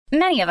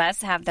Many of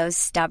us have those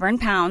stubborn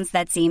pounds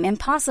that seem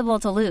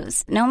impossible to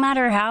lose, no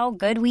matter how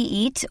good we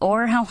eat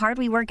or how hard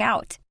we work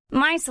out.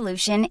 My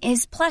solution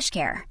is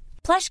PlushCare.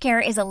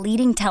 PlushCare is a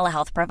leading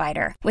telehealth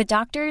provider with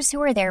doctors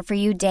who are there for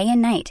you day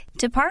and night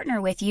to partner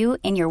with you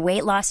in your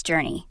weight loss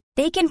journey.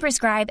 They can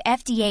prescribe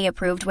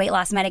FDA-approved weight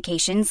loss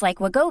medications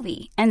like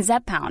Wegovy and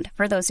Zepbound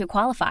for those who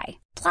qualify.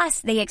 Plus,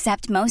 they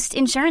accept most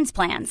insurance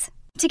plans.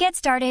 To get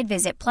started,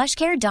 visit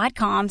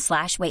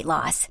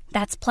plushcare.com/weightloss.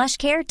 That's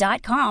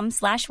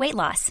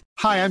plushcare.com/weightloss.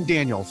 Hi, I'm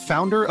Daniel,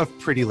 founder of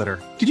Pretty Litter.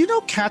 Did you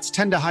know cats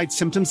tend to hide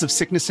symptoms of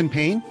sickness and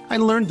pain? I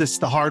learned this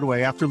the hard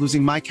way after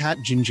losing my cat,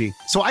 Gingy.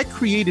 So I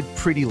created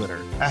Pretty Litter,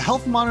 a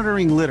health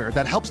monitoring litter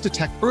that helps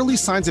detect early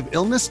signs of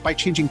illness by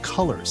changing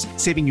colors,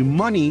 saving you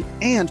money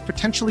and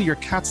potentially your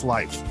cat's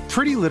life.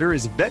 Pretty Litter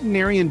is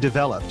veterinarian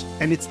developed,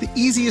 and it's the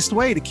easiest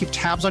way to keep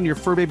tabs on your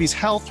fur baby's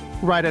health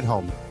right at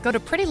home. Go to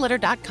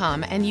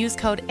prettylitter.com and use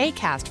code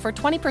ACAST for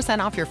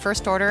 20% off your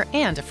first order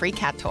and a free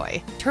cat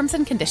toy. Terms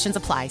and conditions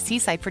apply. See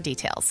site for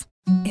details.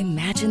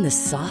 Imagine the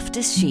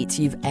softest sheets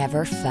you've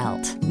ever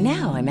felt.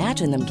 Now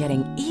imagine them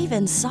getting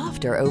even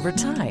softer over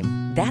time.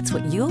 That's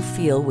what you'll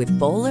feel with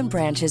Boll &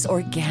 Branch's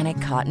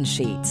organic cotton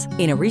sheets.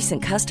 In a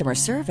recent customer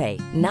survey,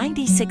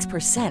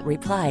 96%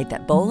 replied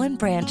that Boll &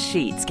 Branch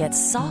sheets get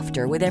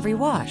softer with every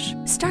wash.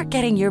 Start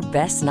getting your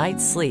best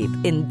night's sleep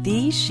in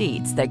these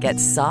sheets that get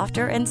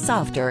softer and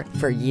softer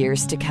for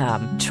years to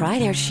come. Try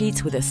their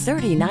sheets with a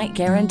 30-night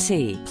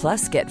guarantee.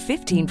 Plus, get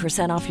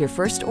 15% off your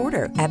first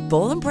order at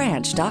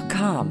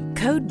bollandbranch.com.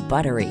 Code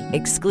BUTTERY.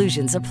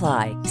 Exclusions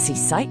apply. See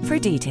site for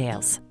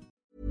details.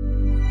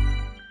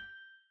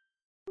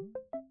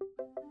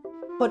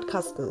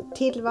 Podcasten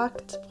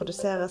Tidligvakt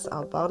produseres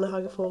av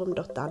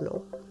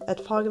barnehageforum.no, et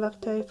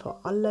fagverktøy for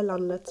alle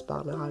landets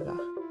barnehager.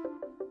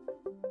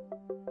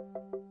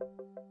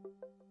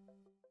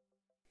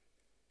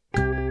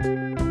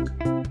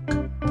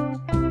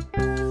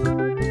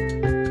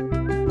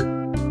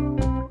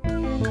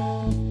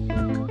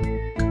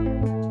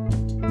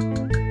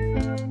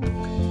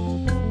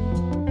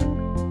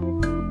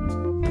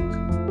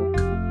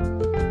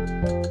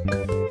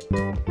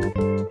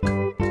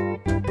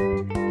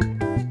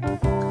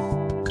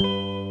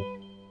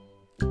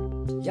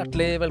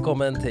 Hjertelig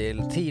velkommen til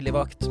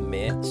Tidligvakt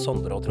med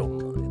Sondre og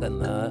Trond.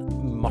 Denne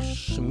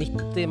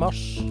midt i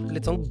mars,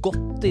 litt sånn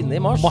godt inne i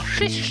mars.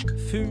 Marsisk!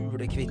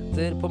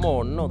 Fuglekvitter på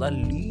morgenen, og det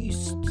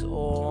lyst,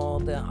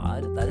 og det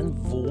er en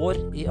vår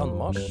i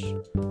anmars.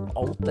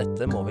 Alt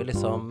dette må vi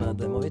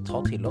ta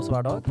til oss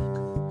hver dag.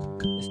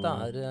 Hvis det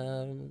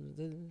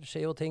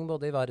skjer jo ting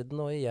både i verden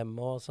og i hjem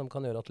og som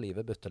kan gjøre at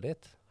livet butter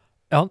litt.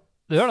 Ja,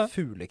 det gjør det.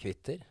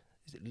 Fuglekvitter.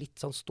 Litt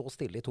sånn stå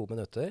stille i 2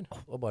 minutter,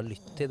 og bare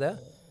lytt til det.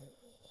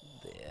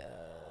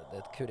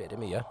 Det kurerer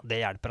mye. Det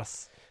hjelper,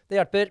 ass. Det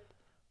hjelper.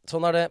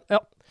 Sånn er det.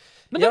 Ja.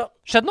 Men det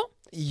skjedde noe?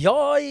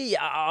 Ja,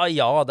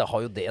 det har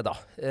jo det da.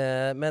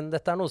 Men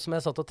dette er noe som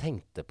jeg satt og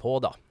tenkte på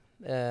da.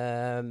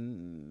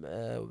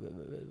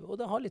 Og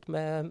det har litt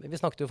med... Vi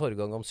snakket jo forrige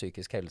gang om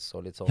psykisk helse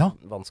og litt sånn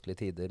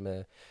vanskelige tider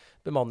med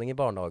bemanning i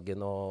barnehagen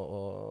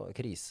og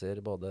kriser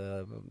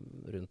både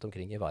rundt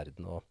omkring i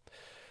verden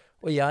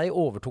Og jeg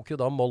overtok jo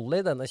da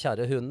Molly, denne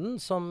kjære hunden,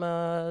 som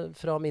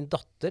fra min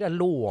datter, jeg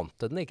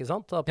lånte den, ikke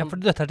sant? Ja, for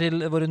dette er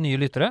til våre nye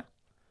lyttere,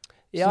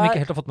 som ikke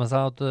helt har fått med seg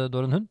at du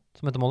har en hund,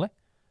 som heter Molly.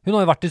 Hun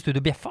har jo vært i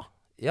studio Bjeffa.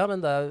 Ja, men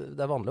det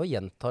er vanlig å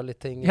gjenta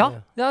litt ting det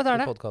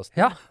er i podcasten.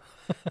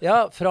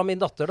 Ja, fra min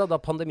datter da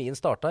pandemien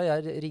startet,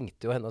 jeg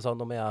ringte jo henne og sa,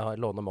 nå må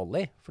jeg låne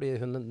Molly, fordi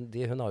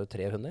hun har jo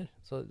 3 hunder,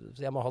 så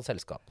jeg må ha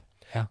selskap.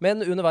 Ja. Men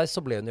underveis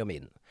så ble hun jo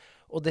min.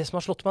 Og det som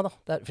har slått meg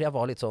da, for jeg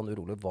var litt sånn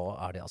urolig, hva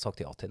er det jeg har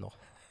sagt ja til nå?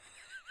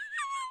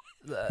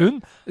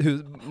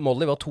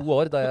 Molly var 2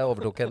 år da jeg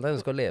overtok henne. Hun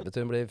skal leve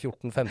til hun blir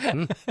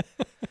 14-15.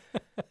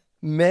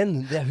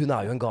 Men hun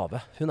er jo en gave.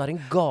 Hun er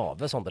en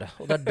gave, Sondre.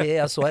 Og det er det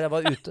jeg så her. Jeg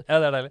var ute, ja,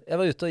 det er deilig. Jeg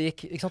var ute og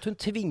gikk. Ikke sant?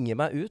 Hun tvinger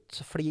meg ut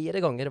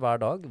flere ganger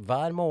hver dag.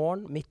 Hver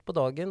morgen, midt på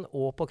dagen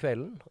og på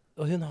kvelden.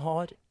 Og hun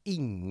har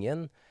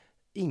ingen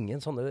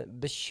sånne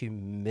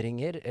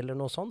bekymringer eller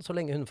noe sånt. Så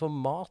lenge hun får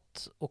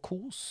mat og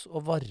kos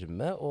og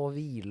varme og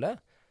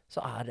hvile, så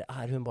er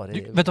hun bare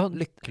lykkelig. Vet du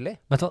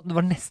hva, det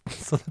var nesten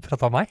så du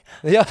pratet om meg.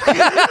 Ja.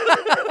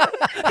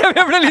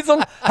 Jeg ble litt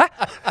sånn, hæ?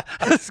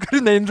 Skal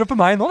du name-droppe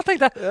meg nå,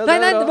 tenkte jeg. Ja,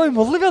 nei, det var jo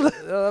Molly vi hadde.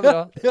 Ja, det er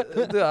bra.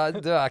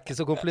 Du er ikke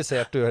så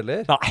komplisert du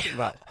heller. Nei.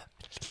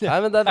 Nei,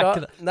 men det er bra.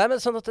 Nei, men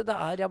sånn at jeg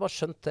har bare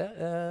skjønt det,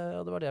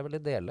 og det var det jeg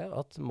ville dele,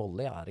 at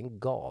Molly er en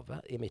gave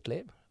i mitt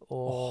liv.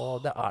 Og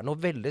det er noe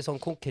veldig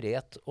sånn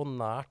konkret og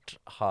nært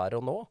her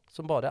og nå,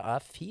 som bare er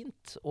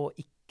fint og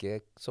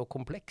ikke så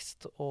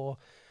komplekst og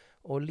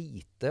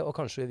lite og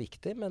kanskje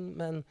uviktig,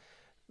 men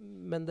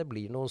det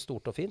blir noe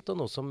stort og fint, og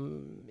noe som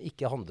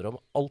ikke handler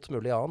om alt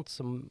mulig annet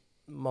som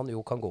man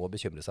jo kan gå og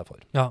bekymre seg for.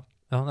 Ja,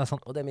 det er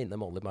sant. Og det minner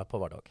Molly meg på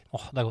hver dag.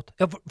 Det er godt.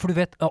 Ja, for du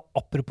vet,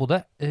 apropos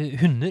det,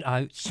 hunder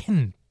er jo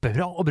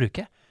kjempebra å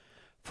bruke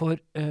for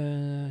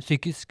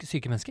psykisk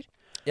syke mennesker.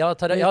 Ja,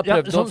 jeg har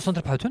prøvd sånn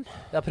terapeuthund.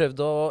 Jeg har prøvd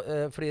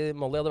fordi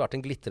Molly hadde vært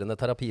en glitrende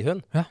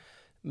terapihund,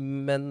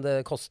 men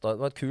det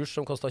var et kurs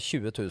som kostet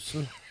 20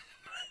 000.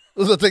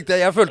 Og så tenkte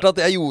jeg følte at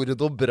jeg gjorde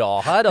noe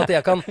bra her. At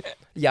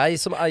jeg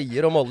som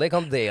eier og Molly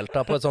kan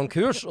delta på et sånt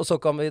kurs, og så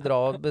kan vi dra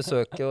og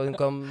besøke, og hun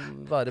kan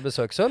være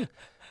besøkshund.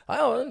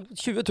 Ja,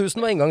 20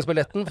 000 var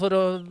inngangsbilletten for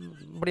å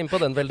bli med på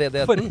den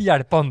veldedigheten. For å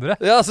hjelpe andre.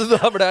 Ja, så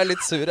da ble jeg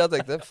litt sur. Jeg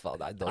tenkte, faen,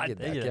 nei, da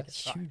gidder jeg ikke.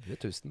 20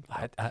 000.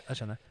 Nei, jeg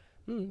skjønner.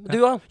 Du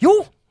da? Jo!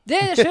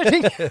 Det skjer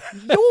ting!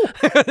 Jo!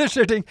 Det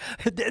skjer ting.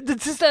 Det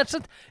synes jeg er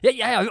sånn. Jeg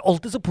er jo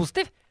alltid så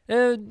positiv.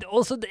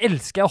 Og så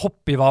elsker jeg å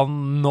hoppe i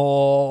vann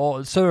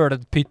og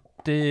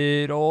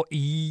sølepytter og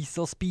is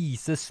og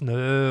spise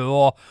snø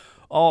og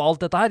alt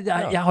dette her.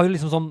 Jeg har jo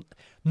liksom sånn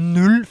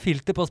 0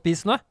 filter på å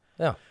spise snø.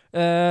 Ja.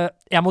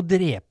 Jeg må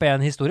drepe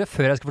en historie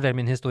før jeg skal fortelle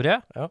min historie.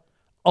 Ja.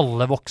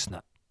 Alle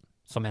voksne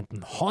som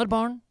enten har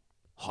barn,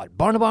 har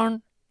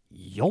barnebarn,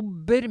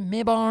 jobber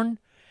med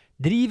barn,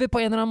 driver på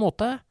en eller annen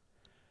måte,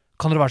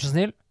 kan dere være så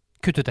snill,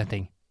 kutt ut en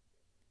ting.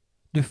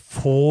 Du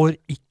får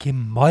ikke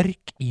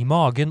mark i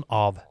magen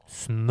av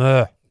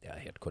snø. Det er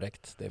helt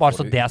korrekt. Bare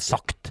så det er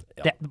sagt.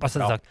 Ja.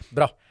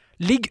 Bra.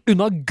 Ligg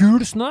unna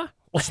gul snø,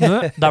 og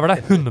snø, der var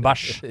det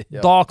hundebæsj.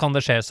 Ja. Da kan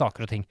det skje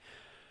saker og ting.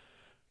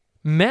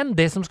 Men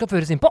det som skal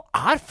føres inn på,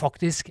 er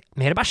faktisk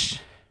mer bæsj.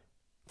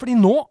 Fordi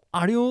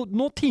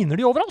nå tiner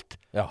de overalt.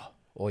 Ja,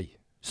 oi.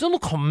 Så nå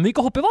kan vi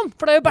ikke hoppe i vann,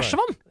 for det er jo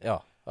bæsjevann. Ja,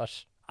 æsj.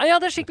 Ja,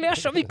 det er skikkelig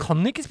æsj, og vi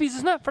kan ikke spise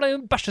snø, for det er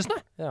jo bæsjesnø.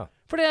 Ja.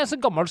 For det er så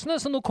gammel snø,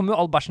 så nå kommer jo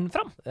all bæsjen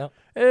fram. Ja.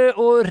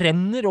 Og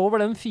renner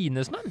over den fine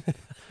snøen.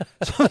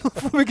 Så nå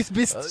får vi ikke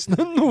spist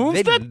snø noen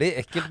sted. Veldig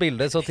ekkelt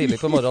bilde så tidlig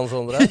på morgenen,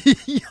 Sondre.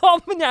 Ja,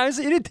 men jeg er jo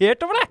så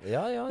irritert over det.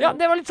 Ja.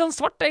 Det var litt sånn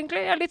svart,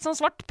 egentlig. Jeg er litt sånn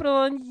svart på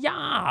den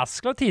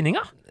jæskla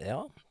tininga. Ja.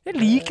 Jeg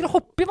liker å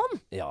hoppe i vann.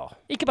 Ja.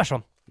 Ikke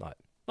bæsjevann. Nei,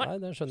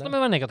 det Så skjønner det jeg. må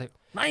være negativ.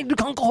 Nei, du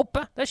kan ikke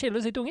hoppe. Det er kjedelig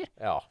å sitte unger.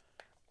 Ja.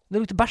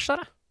 Det lukter bæsj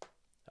her,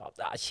 Ja,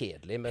 det er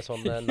kjedelig med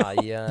sånn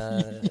nei Ja.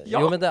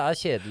 Jo, men det er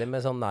kjedelig med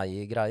sånn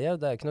nei-greie.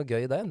 Det er ikke noe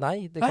gøy det.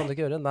 Nei, det kan du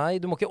ikke gjøre.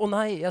 Nei, du må ikke. Å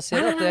nei, jeg ser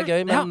at det er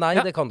gøy, men nei,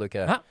 det kan du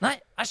ikke. Ja, nei,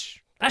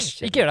 æsj,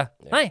 ikke gjør det.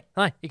 Nei,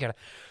 ikke gjør det.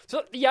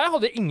 Så jeg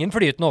hadde ingen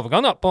flytende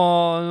overgang da,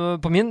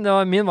 på min.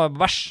 Min var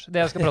bæsj.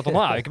 Det jeg skal prate om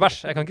nå er jo ikke bæsj.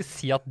 Jeg kan ikke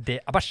si at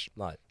det er bæsj.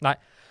 Nei.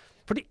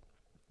 Fordi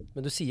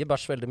Men du sier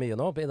bæsj veldig mye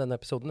nå i denne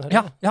episoden.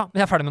 Ja, men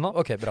jeg er ferdig med nå.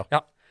 Ok, bra.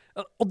 Ja.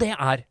 Og det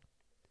er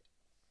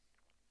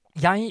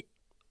Jeg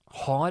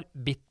har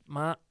bitt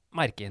meg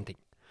merke i en ting.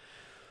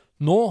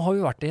 Nå har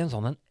vi vært i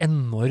en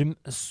enorm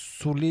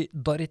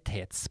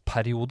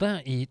solidaritetsperiode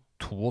i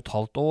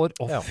 2,5 år,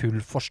 og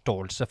full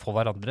forståelse for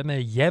hverandre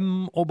med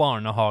hjem og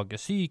barnehage,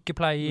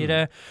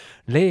 sykepleiere,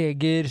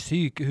 leger,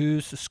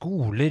 sykehus,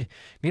 skoler.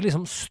 Vi har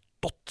liksom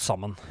stått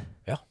sammen.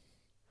 Ja.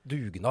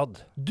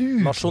 Dugnad.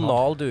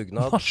 Nasjonal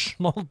dugnad.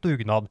 Nasjonal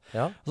dugnad.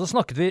 Ja. Og så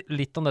snakket vi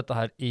litt om dette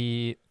her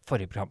i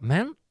forrige program,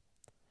 men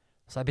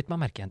så har jeg bitt meg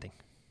merke i en ting.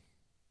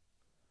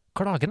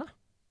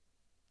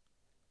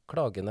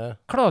 Klagene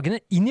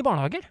inn i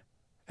barnehager.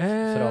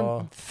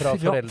 Fra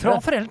foreldre. Fra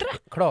foreldre.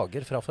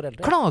 Klager fra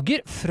foreldre. Klager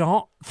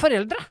fra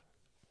foreldre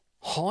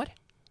har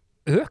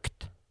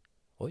økt.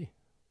 Oi.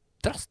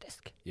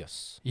 Drastisk.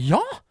 Jøss.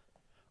 Ja!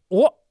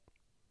 Og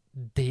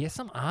det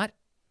som er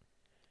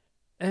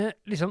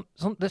liksom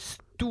sånn det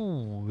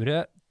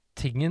store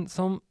tingen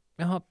som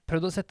jeg har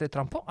prøvd å sette litt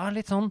fram på, er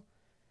litt sånn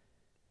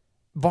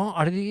hva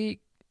er det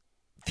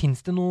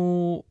finnes det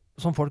noe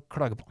som folk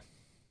klager på?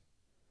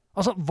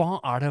 Altså, hva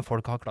er det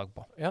folk har klaget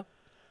på? Ja.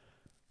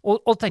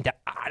 Og tenkte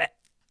jeg, er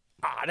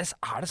det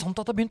sant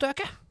at det har begynt å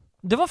øke?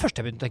 Det var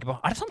første jeg begynte å tenke på.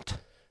 Er det sant?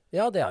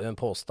 Ja, det er jo en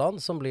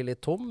påstand som blir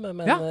litt tom,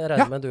 men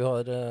regner med du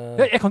har...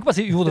 Jeg kan ikke bare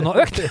si, jo, den har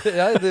økt.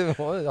 Ja, du må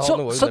ha noe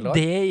underlag. Så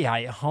det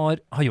jeg har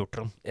gjort,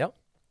 Trond,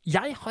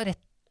 jeg har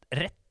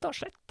rett og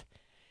slett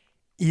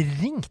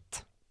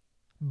ringt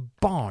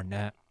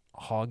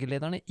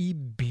barnehagelederne i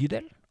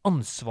bydel,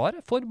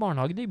 ansvaret for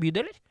barnehagene i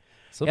bydeler.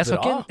 Jeg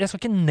skal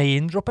ikke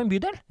name-droppe en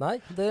bydel,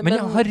 men jeg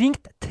har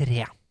ringt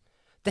 3.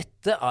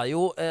 Dette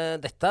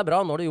er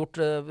bra. Nå har du gjort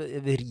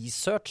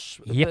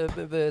research.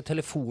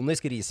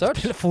 Telefonisk research.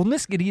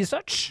 Telefonisk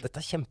research. Dette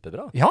er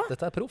kjempebra. Ja.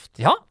 Dette er proft.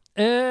 Ja.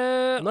 Nå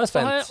er jeg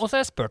spent. Og så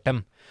har jeg spurt dem.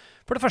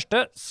 For det første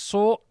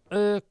så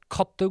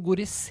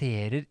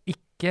kategoriserer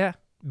ikke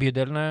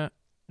bydelene,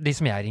 de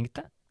som jeg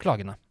ringte,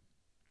 klagene.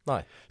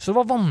 Nei. Så det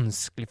var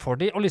vanskelig for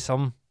de å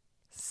liksom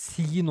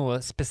si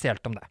noe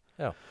spesielt om det.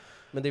 Ja.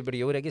 Men de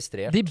blir jo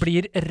registrert. De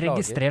blir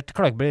registrert.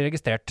 Klager blir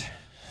registrert.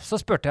 Så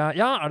spurte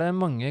jeg, er det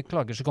mange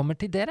klager som kommer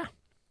til dere?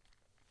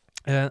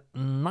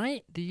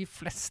 Nei, de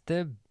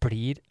fleste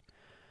blir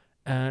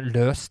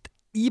løst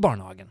i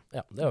barnehagen.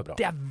 Ja, det er jo bra.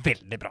 Det er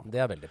veldig bra.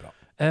 Det er veldig bra.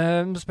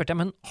 Så spurte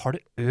jeg, men har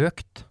det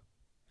økt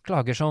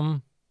klager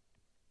som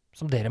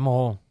dere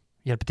må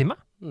hjelpe til med?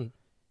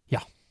 Ja.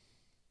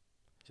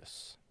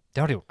 Yes. Det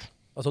har de gjort.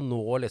 Altså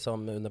nå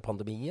liksom under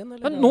pandemien,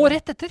 eller? Ja, nå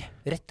rett etter.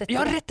 Rett etter?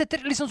 Ja, rett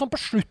etter. Liksom sånn på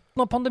slutten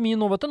av pandemien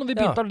nå, vet du. Når vi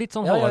begynte litt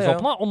sånn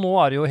halvveisåpna, og nå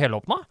er det jo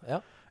helåpna. Ja.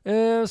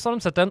 Så har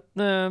de sett en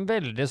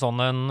veldig sånn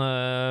en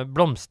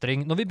blomstring.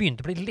 Når vi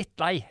begynte å bli litt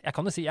lei. Jeg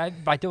kan jo si, jeg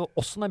vet jo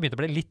også når jeg begynte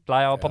å bli litt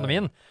lei av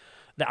pandemien.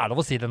 Det er lov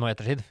å si det nå i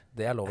ettertid.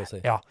 Det er lov å si.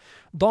 Ja.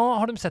 Da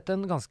har de sett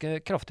en ganske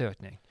kraftig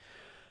økning.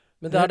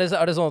 Men er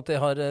det sånn at de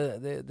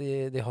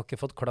har ikke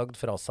fått klagd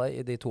fra seg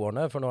i de 2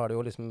 årene, for nå er det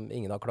jo liksom,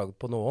 ingen har klagd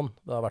på noen.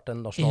 Det har vært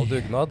en nasjonal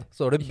dugnad.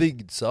 Så har det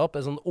bygd seg opp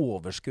en sånn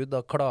overskudd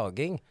av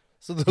klaging.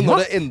 Så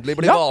når det endelig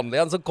blir vanlig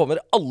igjen, så kommer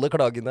alle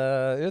klagene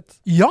ut.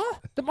 Ja,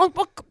 det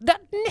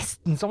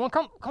nesten som man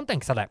kan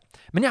tenke seg det.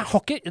 Men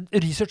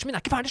researchen min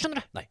ikke ferdig,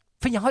 skjønner du. Nei.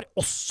 For jeg har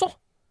også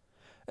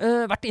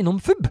vært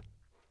innom FUB.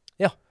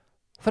 Ja.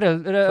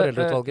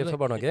 Foreldreutvalget for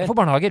barnehager. For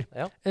barnehager.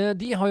 Ja.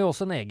 De har jo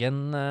også en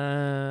egen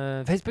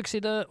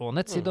Facebook-side og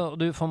nettside,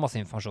 og du får masse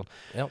informasjon.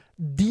 Ja.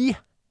 De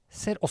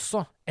ser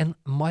også en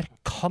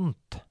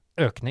markant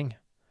økning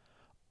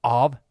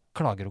av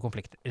klager og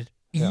konflikter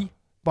i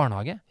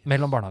barnehage,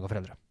 mellom barnehage og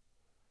foreldre.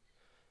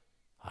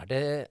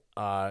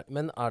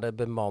 Men er det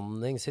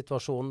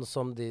bemanningssituasjonen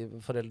som de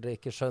foreldre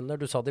ikke skjønner?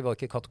 Du sa de var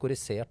ikke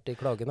kategorisert i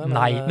klagene.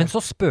 Men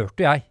så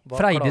spurte jeg,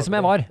 freidig som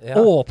jeg var, Ja.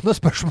 åpne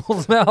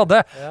spørsmål som jeg hadde.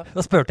 Ja.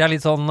 Da spurte jeg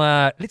litt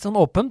sånn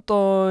åpent,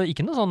 og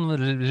ikke noe sånn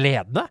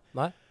ledende.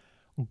 Nei.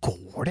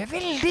 Går det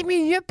veldig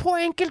mye på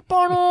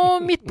enkeltbarn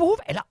og mitt behov,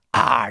 eller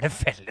er det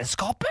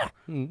fellesskapet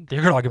de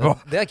klager på?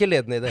 Det er ikke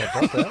ledende i det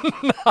hele tatt,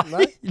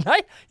 det. Nei,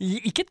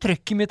 ikke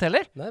trøkk i mitt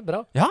heller. Nei, bra.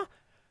 Ja,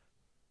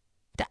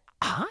 det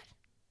er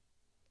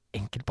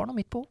enkeltbarn og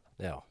mitt behov.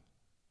 Ja.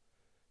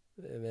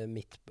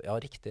 Ja,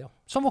 riktig, ja.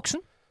 Som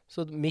voksen.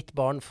 Så mitt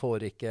barn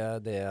får ikke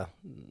det,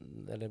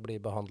 eller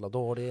blir behandlet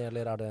dårlig,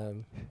 eller er det...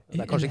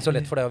 Det er kanskje ikke så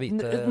lett for deg å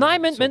vite Nei,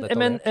 så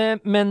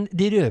detaljert. men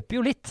de røper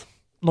jo litt.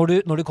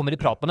 Når du kommer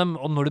i prat med dem,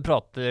 og når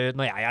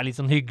jeg er litt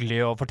sånn hyggelig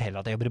og forteller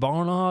at jeg jobber i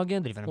barnehage,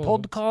 driver en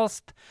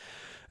podcast,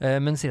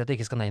 men sier at jeg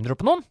ikke skal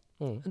name-droppe noen,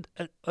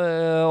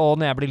 og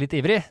når jeg blir litt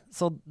ivrig,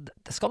 så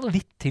det skal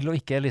litt til å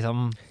ikke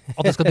liksom,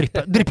 at det skal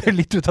dryppe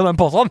litt ut av den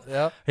posen.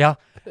 Ja.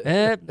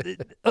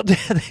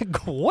 Det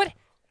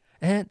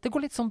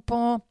går litt sånn på,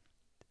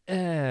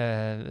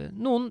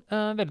 noen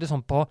veldig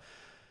sånn på,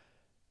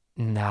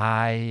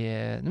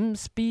 de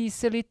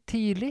spiser litt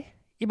tidlig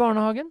i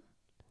barnehagen.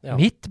 Ja.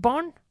 Mitt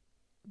barn,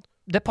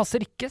 det passer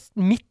ikke.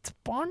 Mitt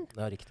barn,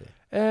 det er riktig.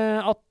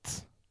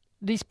 At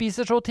de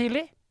spiser så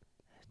tidlig.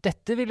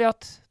 Dette vil jeg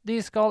at de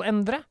skal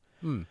endre.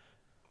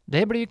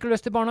 Det blir ikke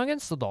løst i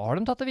barnehagen, så da har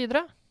de tatt det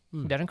videre.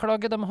 Det er en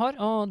klage de har,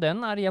 og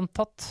den er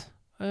gjentatt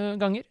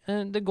ganger.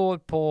 Det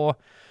går på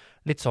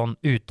litt sånn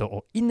ute-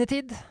 og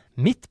innetid.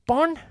 Mitt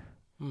barn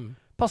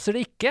passer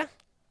det ikke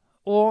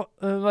å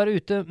være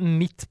ute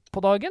midt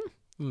på dagen.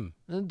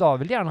 Da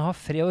vil de gjerne ha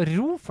fred og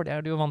ro, for det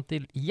er de jo vant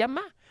til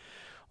hjemme.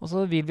 Og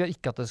så vil vi jo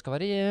ikke at det skal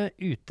være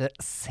ute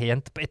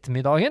sent på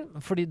ettermiddagen,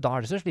 fordi da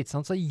er det så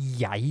slitsomt så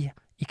jeg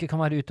ikke kan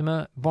være ute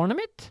med barnet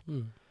mitt.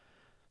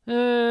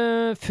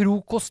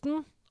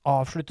 Frokosten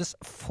avsluttes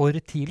for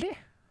tidlig.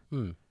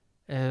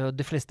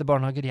 De fleste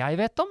barnehager jeg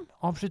vet om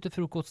avslutter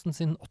frokosten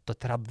sin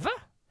 8:30.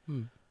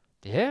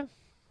 Det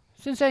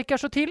synes jeg ikke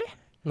er så tidlig.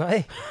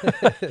 Nei.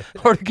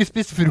 Har du ikke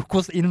spist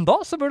frokost inn da,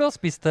 så bør du ha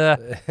spist det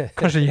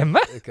kanskje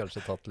hjemme.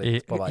 Kanskje tatt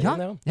litt på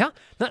veien, ja.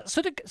 Så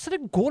det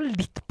går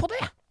litt på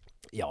det.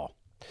 Ja.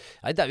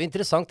 Nei, det er jo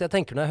interessant. Jeg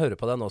tenker når jeg hører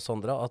på deg nå,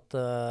 Sondra, at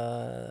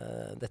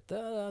dette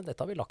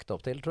har vi lagt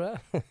opp til, tror jeg.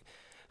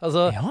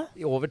 Altså,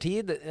 over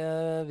tid,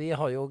 vi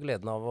har jo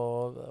gleden av å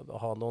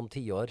ha noen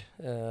tiår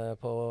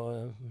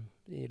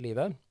i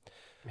livet.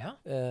 Ja.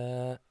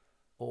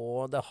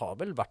 Og det har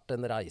vel vært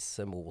en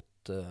reise mot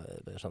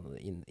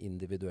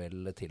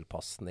individuell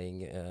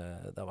tilpasning.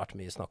 Det har vært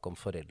mye snakk om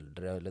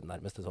foreldre, eller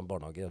nærmest en sånn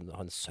barnehage,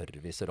 ha en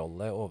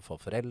servicerolle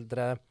overfor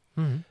foreldre.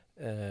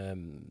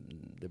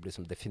 Det blir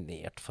som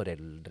definert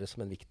foreldre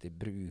som en viktig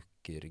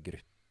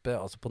brukergruppe.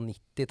 Altså på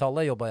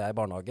 90-tallet jobbet jeg i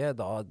barnehage.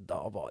 Da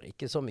var det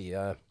ikke så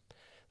mye...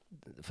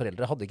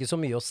 Foreldre hadde ikke så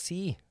mye å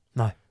si.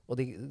 Nei. Og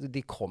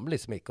de kom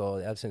liksom ikke, og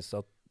jeg synes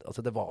at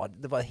altså det var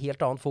et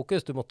helt annet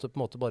fokus. Du måtte på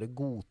en måte bare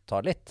godta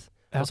litt.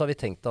 Ja. Og så har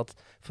vi tenkt at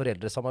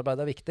foreldresamarbeid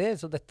er viktig,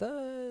 så dette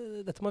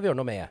må vi gjøre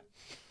noe med.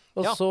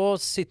 Og så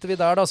sitter vi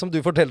der da, som du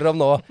forteller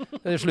om nå,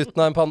 i slutten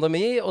av en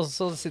pandemi, og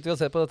så sitter vi og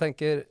ser på det og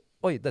tenker,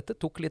 oi, dette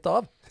tok litt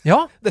av.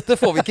 Ja. Dette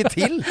får vi ikke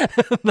til.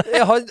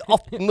 Jeg har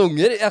 18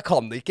 unger, jeg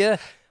kan ikke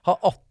ha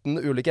 18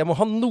 ulike. Jeg må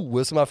ha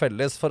noe som er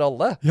felles for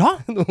alle. Ja.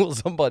 Noe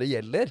som bare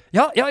gjelder.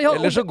 Ja,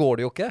 ellers så går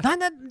det jo ikke. Nei,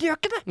 det gjør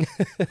ikke det.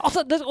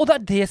 Altså, og det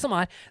er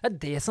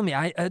det som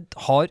jeg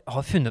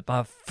har funnet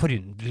meg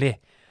forunderlig.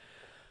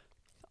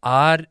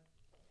 Er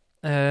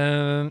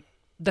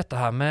dette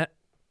her med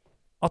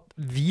at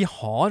vi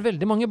har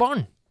veldig mange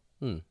barn.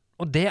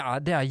 Og det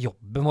er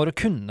jobben vår å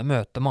kunne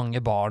møte mange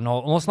barn.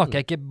 Og nå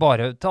snakker jeg ikke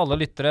bare til alle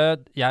lyttere.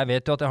 Jeg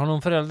vet jo at jeg har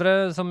noen foreldre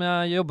som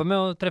jeg jobber med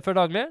og treffer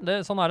daglig.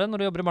 Sånn er det når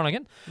du jobber i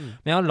barnehagen.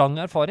 Men jeg har lang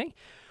erfaring.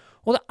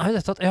 Og det er jo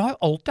dette at jeg har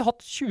jo alltid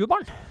hatt 20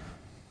 barn.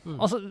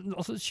 Altså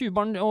 20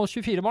 barn og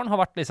 24 barn har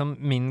vært liksom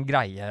min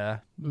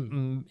greie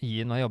når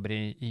jeg jobber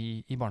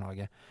i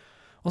barnehage.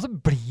 Og så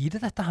blir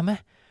det dette her med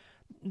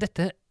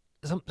dette,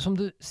 som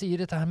du sier,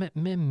 dette her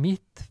med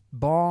mitt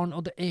barn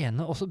og det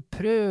ene, og så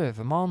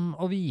prøver man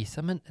å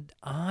vise, men det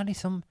er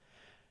liksom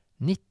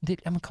 19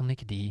 til, men kan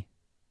ikke de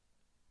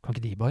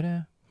bare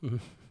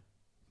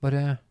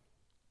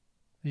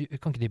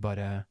kan ikke de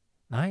bare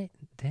nei,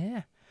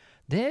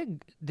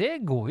 det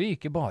går jo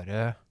ikke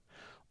bare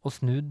å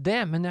snu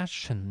det, men jeg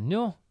skjønner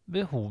jo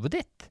behovet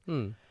ditt.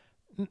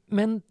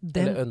 Men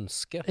Eller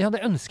ønske. Ja,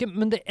 det ønsket,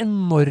 men det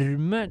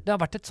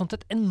har vært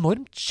et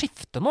enormt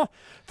skifte nå.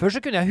 Før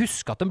så kunne jeg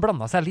huske at den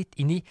blandet seg litt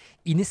inn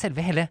i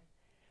selve hele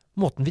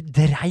måten vi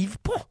dreiv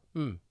på.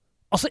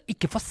 Altså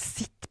ikke for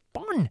sitt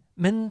barn,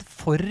 men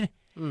for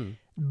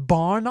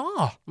barna.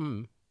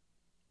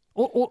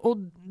 Og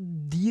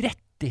de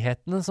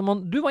rettighetene som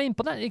du var inne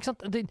på det, ikke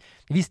sant? De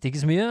visste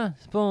ikke så mye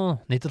på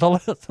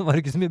 90-tallet, så var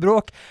det ikke så mye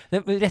bråk.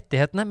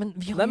 Rettighetene, men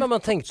vi har man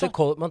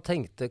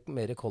tenkte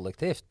mer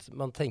kollektivt.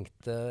 Man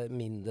tenkte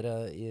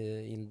mindre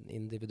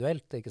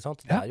individuelt, ikke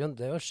sant? Det har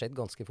jo skjedd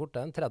ganske fort.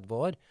 Det 30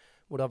 år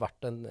hvor det har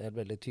vært en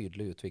veldig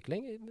tydelig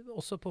utvikling,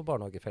 også på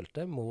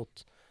barnehagefeltet,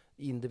 mot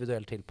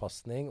individuell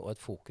tilpasning og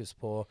et fokus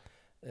på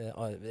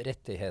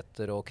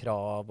rettigheter og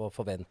krav og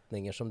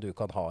forventninger som du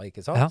kan ha,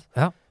 ikke sant?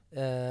 Ja.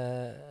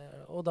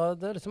 Og da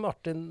det liksom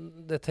artig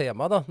det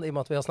temaet da, i og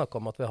med at vi har snakket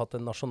om at vi har hatt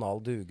en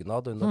nasjonal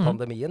dugnad under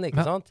pandemien,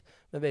 ikke sant?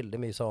 Med veldig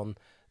mye sånn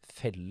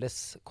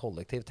felles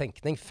kollektiv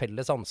tenkning,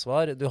 felles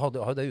ansvar. Du har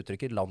jo det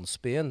uttrykket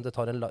landsbyen, det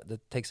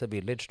takes a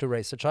village to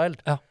raise a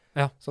child.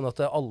 Ja. Sånn at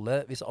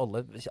hvis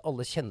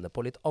alle kjenner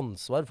på litt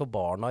ansvar for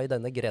barna i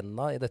denne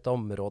grenda, i dette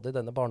området, i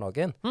denne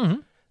barnehagen,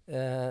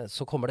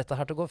 så kommer dette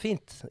her til å gå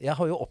fint. Jeg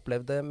har jo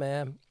opplevd det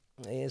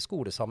i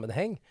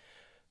skolesammenheng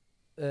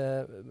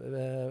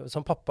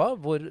som pappa,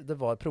 hvor det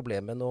var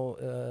problem med noe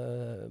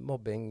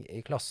mobbing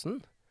i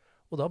klassen.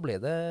 Og da ble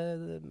det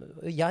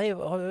Jeg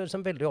har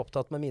liksom veldig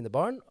opptatt med mine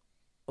barn,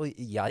 og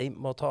jeg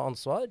må ta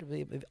ansvar.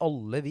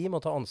 Vi må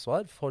ta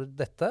ansvar for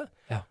dette.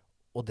 Ja.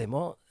 Og det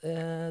må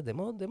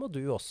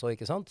du også,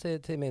 ikke sant?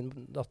 Til min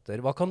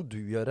datter. Hva kan du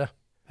gjøre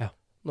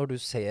når du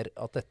ser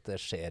at dette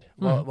skjer?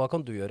 Hva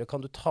kan du gjøre?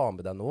 Kan du ta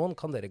med deg noen?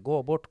 Kan dere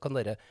gå bort? Kan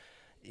dere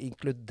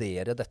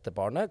inkludere dette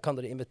barnet? Kan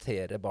dere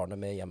invitere barnet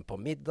med hjem på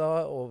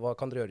middag? Og hva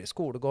kan dere gjøre i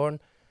skolegården?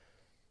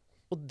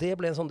 Og det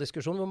ble en sånn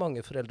diskusjon hvor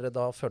mange foreldre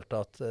da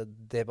følte at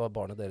det var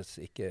barnet deres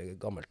ikke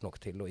gammelt nok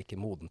til, og ikke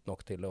modent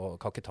nok til, og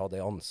kan ikke ta det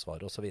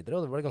ansvaret, og så videre.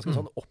 Og det var ganske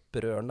sånn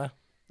opprørende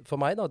for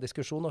meg da,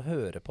 diskusjon, å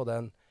høre på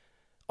den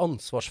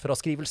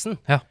ansvarsfraskrivelsen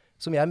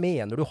som jeg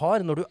mener du har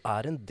når du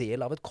er en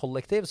del av et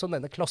kollektiv, som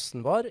denne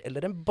klassen var,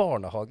 eller en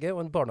barnehage og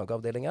en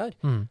barnehageavdeling er.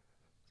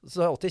 Så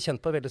jeg har alltid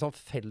kjent på et veldig sånn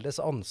felles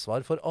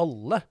ansvar for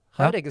alle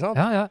her, ikke sant?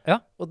 Ja.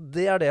 Og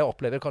det er det jeg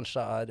opplever kanskje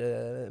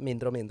er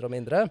mindre og mindre og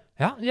mindre.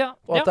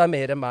 Og at det er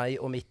mer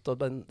meg og mitt og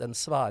den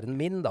sfæren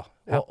min da,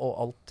 og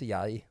alt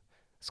jeg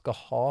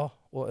skal ha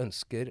og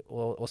ønsker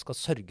og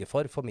skal sørge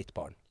for mitt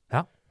barn.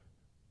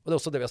 Og det er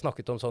også det vi har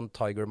snakket om, sånn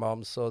Tiger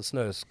Moms og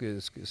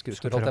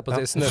snøskuter, holdt jeg på å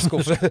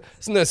si,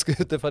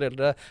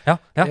 snøskuterforeldre,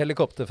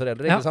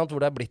 helikopterforeldre, ikke sant? Hvor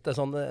det er blitt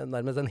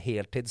nærmest en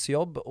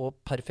heltidsjobb å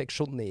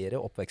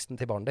perfeksjonere oppveksten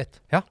til barnet ditt.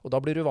 Og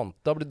da blir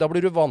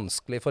du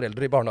vanskelig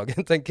foreldre i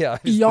barnehagen, tenker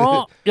jeg.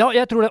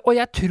 Jeg tror det, og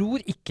jeg tror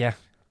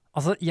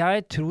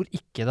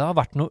ikke det har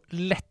vært noe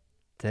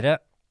lettere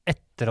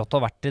etter at du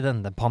har vært i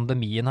denne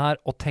pandemien her,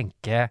 å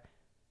tenke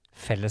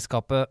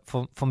fellesskapet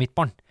for mitt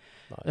barn.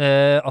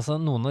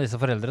 Noen av disse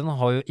foreldrene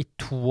har jo i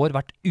 2 år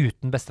vært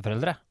uten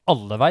besteforeldre.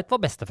 Alle vet hva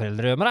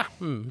besteforeldre gjør med deg.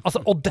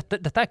 Og dette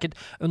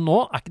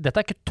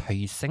er ikke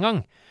tøys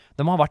engang.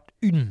 De har vært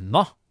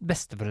unna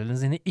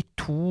besteforeldrene sine i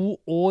 2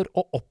 år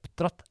og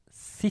oppdratt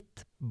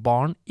sitt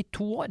barn i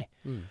 2 år.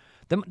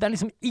 Det er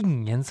liksom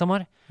ingen som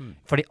har,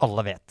 fordi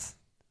alle vet,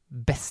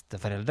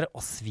 besteforeldre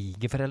og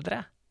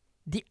svigerforeldre,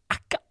 de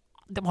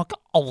har ikke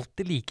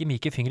alltid like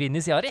myke fingre inn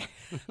i sida di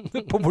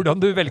på hvordan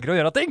du velger å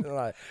gjøre ting.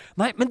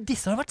 Nei, men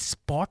disse har vært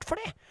spart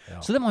for det.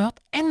 Så de har jo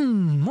hatt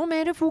enda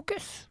mer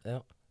fokus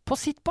på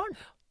sitt barn.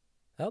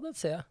 Ja, det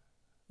ser jeg.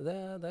 Det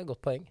er et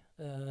godt poeng.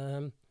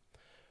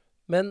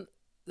 Men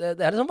det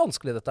er litt sånn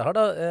vanskelig dette her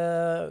da.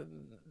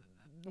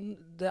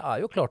 Det er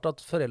jo klart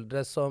at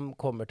foreldre som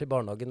kommer til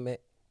barnehagen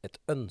med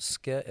et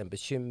ønske, en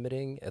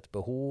bekymring, et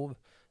behov,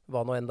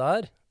 hva nå enn det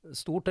er,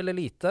 stort eller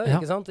lite,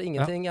 ikke sant?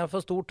 Ingenting er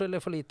for stort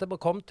eller for lite.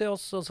 Bare kom til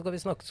oss, og så skal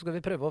vi snakke, så skal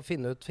vi prøve å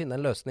finne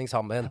en løsning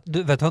sammen.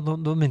 Du vet hva,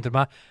 nå minner du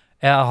meg.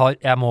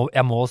 Jeg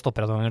må stoppe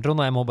deg noen ganger,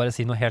 Trond, og jeg må bare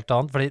si noe helt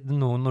annet, fordi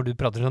når du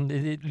prater sånn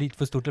litt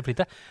for stort eller for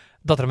lite,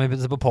 datteren min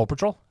begynte på Paw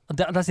Patrol.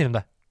 Der sier de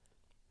det.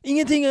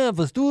 Ingenting er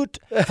for stort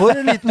for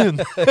en liten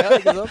hund.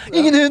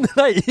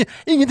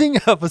 Ingenting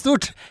er for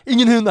stort.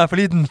 Ingen hund er for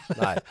liten.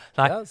 Nei.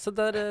 Ja, så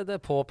det er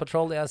Paw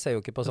Patrol. Jeg ser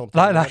jo ikke på sånt.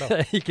 Nei,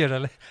 ikke gjør det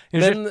heller.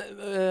 Men,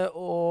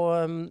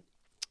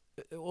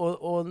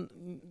 og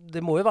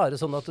det må jo være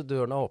sånn at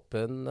døren er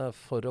åpen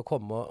for å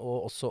komme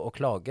og også å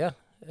klage,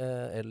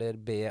 eller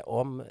be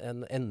om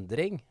en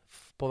endring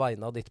på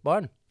vegne av ditt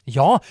barn.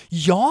 Ja!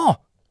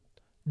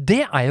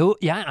 Jeg er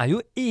jo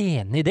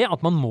enig i det,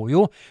 at man må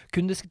jo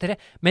kunne diskutere.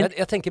 Men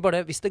jeg tenker bare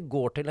det, hvis det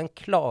går til en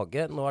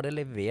klage, nå er det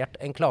levert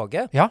en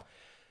klage,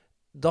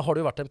 da har det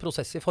jo vært en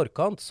prosess i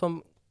forkant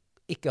som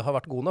ikke har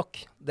vært god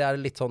nok. Det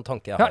er litt sånn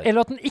tanke jeg har.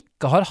 Eller at den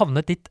ikke har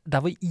havnet dit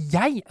der hvor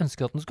jeg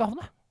ønsker at den skal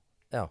havne.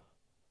 Ja.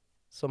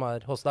 Som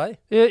er hos deg?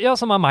 Ja,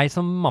 som er meg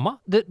som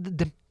mamma.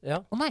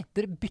 Å nei,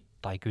 dere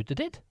bytta ikke ut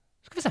i tid.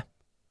 Skal vi se.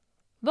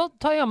 Da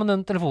tar jeg med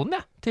den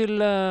telefonen, til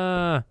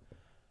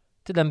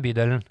den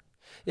bydelen.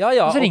 Ja,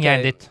 og så ringer jeg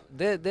inn dit.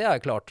 Det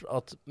klart.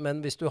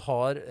 Men hvis du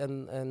har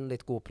en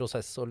litt god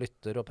prosess og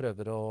lytter og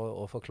prøver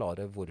å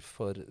forklare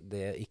hvorfor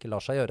det ikke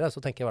lar seg gjøre,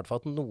 så tenker jeg i hvert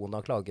fall at noen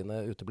av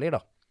klagene uteblir,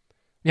 da.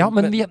 Ja,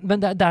 men det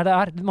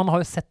er, man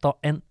har jo sett da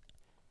en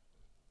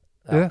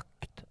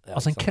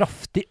altså en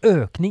kraftig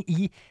økning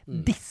i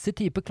disse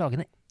typer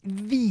klagene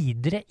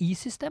videre i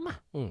systemet.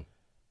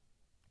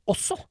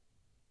 Også.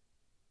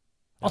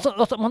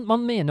 Altså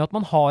man mener jo at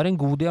man har en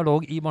god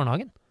dialog i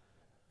barnehagen.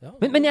 Ja.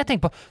 Men jeg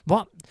tenker på,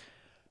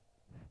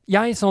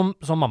 jeg som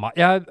mamma,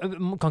 jeg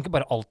kan ikke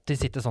bare alltid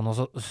sitte sånn og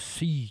så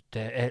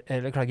syte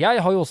eller klage.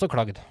 Jeg har jo også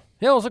klagd.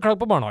 Jeg har også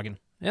klagd på barnehagen.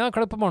 Jeg har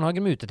klagd på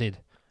barnehagen med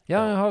utetid.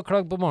 Jeg har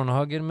klagd på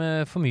barnehager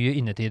med for mye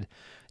innetid.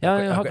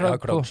 Jeg har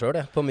klagd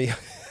selv, på mye.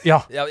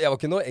 Ja. Jeg var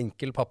ikke noe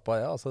enkel pappa,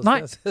 altså,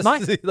 nei,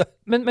 si det.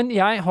 Men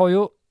jeg har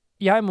jo,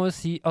 jeg må jo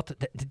si at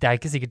det er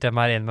ikke sikkert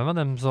dem er enig med meg,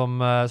 dem som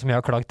jeg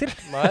har klagd til.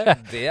 Nei,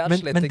 det er slett ikke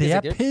sikkert. Men det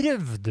jeg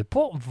prøvde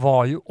på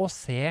var jo å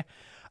se,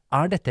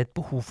 er dette et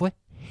behov for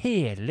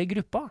hele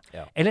gruppa?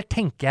 Ja. Eller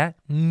tenker jeg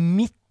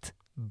mitt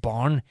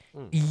barn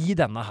i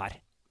denne her?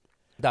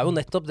 Det er jo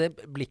nettopp det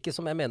blikket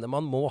som jeg mener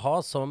man må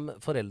ha som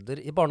forelder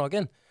i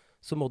barnehagen.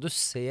 Så må du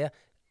se,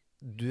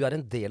 du er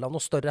en del av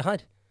noe større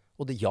her.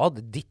 Og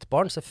ditt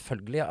barn,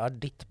 selvfølgelig er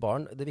ditt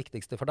barn det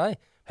viktigste for deg.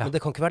 Ja. Men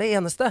det kan ikke være det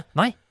eneste.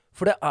 Nei.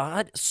 For det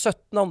er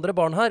 17 andre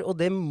barn her, og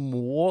det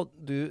må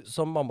du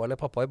som mamma eller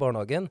pappa i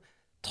barnehagen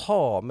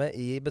ta med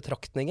i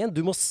betraktningen.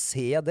 Du må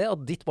se det,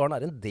 at ditt barn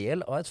er en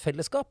del av et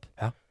fellesskap.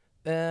 Ja.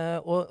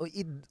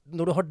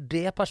 Når du har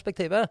det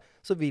perspektivet,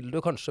 så vil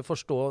du kanskje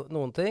forstå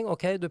noen ting.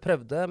 Ok, du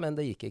prøvde, men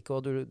det gikk ikke,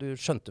 og du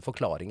skjønte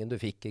forklaringen du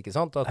fikk, ikke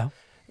sant? At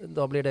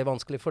da blir det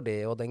vanskelig for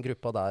det og den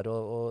gruppa der,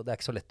 og det er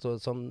ikke så lett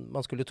som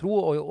man skulle tro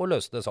å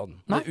løse det sånn.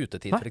 Med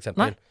utetid, for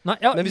eksempel.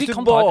 Ja, men hvis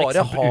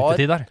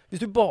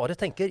hvis du bare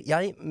tenker,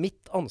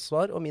 mitt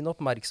ansvar og min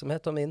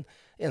oppmerksomhet og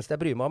eneste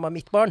jeg bryr meg om er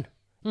mitt barn,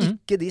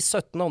 ikke de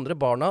 17 andre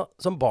barna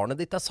som barnet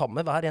ditt er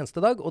sammen med hver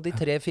eneste dag, og de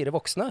 3-4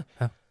 voksne,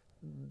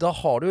 da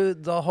har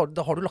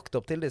du lagt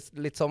opp til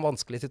litt sånn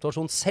vanskelig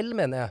situasjon selv,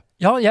 mener jeg.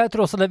 Ja, jeg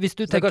tror også det. Hvis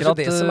du tenker at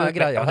det som er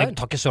greia her. Det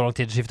tar ikke så lang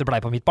tid å skifte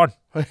blei på mitt barn.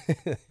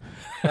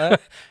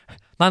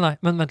 Nei,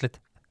 men vent litt.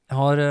 Jeg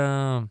har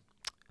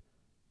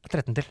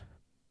 13 til.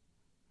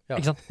 Ja.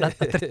 Ikke sant?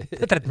 Det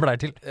er 13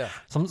 bleier til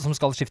som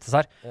skal skiftes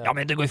her. Ja,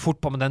 men det går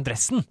fort på med den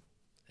dressen.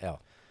 Ja.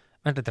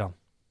 Vent litt.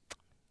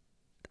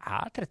 Det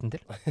er 13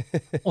 til.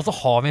 Og så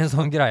har vi en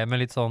sånn greie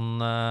med litt sånn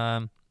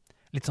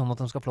at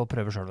de skal få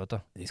prøve selv, vet du.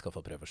 De skal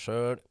få prøve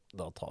selv.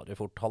 Da tar det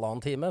fort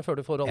 1,5 time før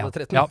du får alle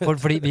 13. Ja,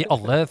 fordi vi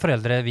alle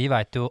foreldre, vi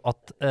vet jo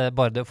at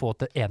bare det å få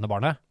til ene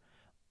barnet,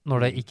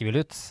 når det ikke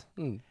vil ut,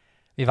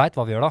 vi vet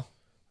hva vi gjør da.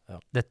 Ja.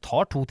 Det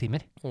tar 2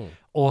 timer,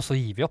 og så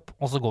gir vi opp,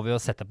 og så går vi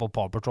og setter på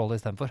Paw Patrol i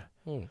stedet for.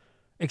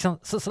 Ikke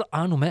sant? Så det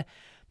er noe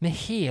med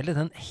hele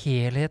den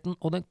helheten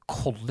og den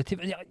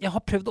kollektive. Jeg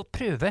har prøvd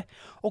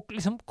å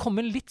liksom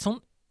komme litt sånn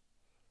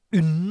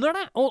under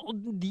det, og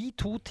de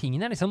 2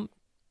 tingene liksom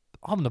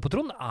havner på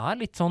Trond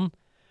er litt sånn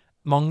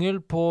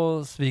mangel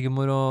på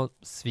svigermor og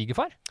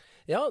svigerfar.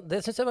 Ja, det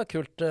synes jeg var et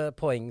kult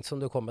poeng som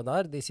du kom med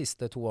der, de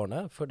siste 2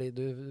 årene, fordi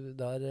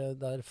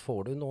der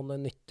får du noen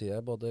nyttige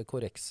både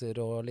korrekser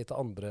og litt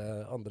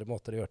andre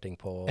måter å gjøre ting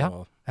på. Ja.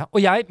 Og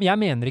jeg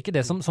mener ikke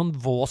det som sånn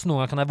vås, noen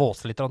ganger kan jeg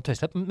våse litt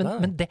tøyslepp,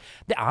 men det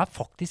er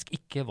faktisk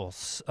ikke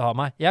vås av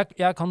meg.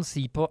 Jeg kan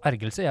si på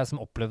ergelse, jeg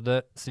som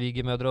opplevde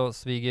svigermødre og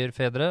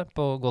svigerfedre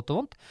på godt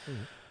og vondt,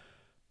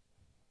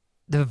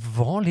 det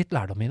var litt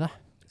lærdom i det.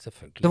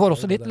 Selvfølgelig. Det var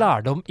også litt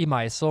lærdom i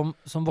meg som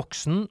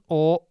voksen,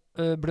 og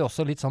ble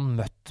også litt sånn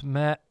møtt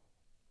med,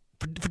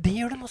 for det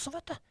gjør de også,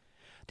 vet du.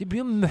 De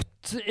blir jo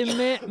møtt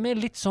med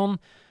litt sånn,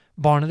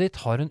 barnet ditt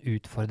har en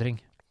utfordring.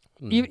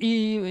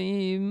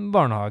 I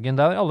barnehagen,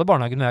 der alle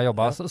barnehagene jeg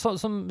jobbet, så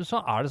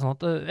er det sånn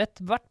at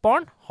hvert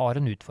barn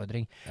har en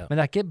utfordring. Ja. Men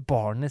det er ikke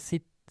barnet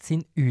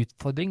sin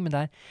utfordring, men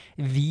det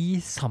er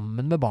vi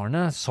sammen med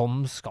barnet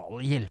som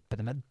skal hjelpe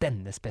det med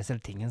denne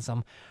spesielle tingen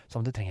som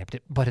det trenger hjelp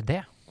til. Bare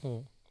det.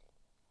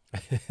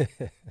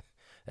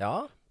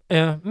 Ja.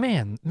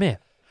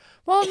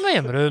 Hva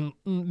mener du?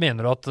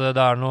 Mener du at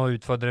det er noe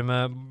utfordring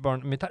med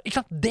barnet mitt her?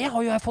 Ikke sant? Det har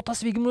jo jeg fått av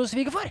svigermor og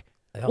svigerfar.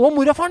 Ja. Og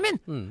mor og faren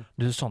min.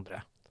 Du,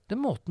 Sondre, den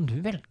måten du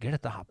velger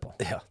dette her på.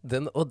 Ja,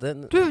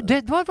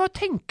 hva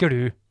tenker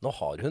du? Nå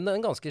har hun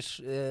en ganske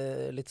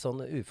litt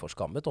sånn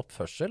uforskammet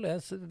oppførsel.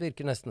 Det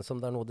virker nesten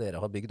som det er noe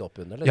dere har bygd opp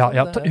under.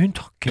 Liksom. Hun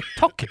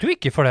takket du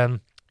ikke for den?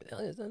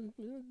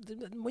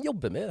 Du må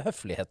jobbe med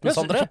høfligheten,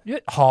 Sondre.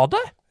 Ha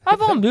det? Det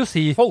er vanlig å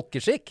si.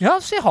 Folkeskikk. Ja,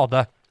 si ha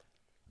det.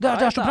 Det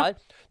er så bra.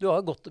 Vi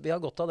har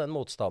gått av den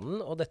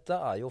motstanden, og dette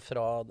er jo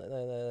fra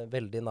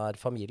veldig nær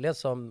familie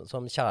som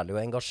kjærlig og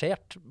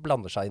engasjert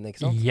blander seg inn,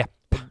 ikke sant?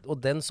 Jepp.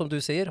 Og den, som du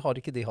sier, har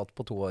ikke de hatt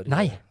på 2 år.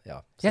 Nei,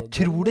 jeg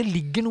tror det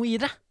ligger noe i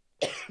det.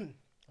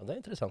 Ja, det er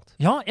interessant.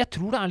 Ja, jeg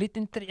tror det er litt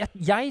interessant.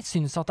 Jeg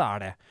synes at det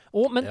er det.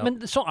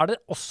 Men så er det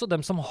også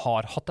dem som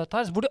har hatt dette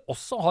her, hvor det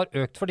også har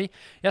økt, fordi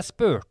jeg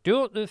spørte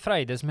jo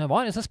Freide som jeg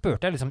var, så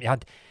spørte jeg liksom,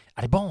 er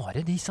det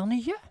bare disse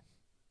nye?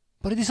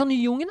 Bare disse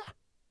nye ungene?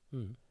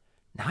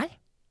 Nei.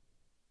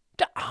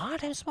 Det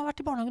dem som har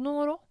vært i barnehagen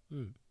noen år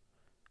også.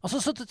 Altså,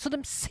 så de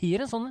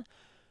ser en sånn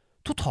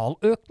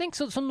totaløkning,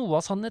 så noe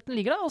av sannheten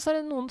ligger der, og så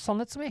det noen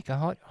sannhet som jeg ikke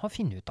har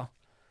funnet ut av.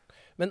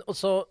 Men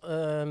også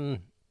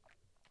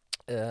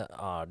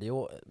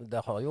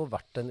det har jo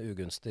vært en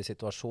ugunstig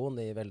situasjon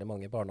i veldig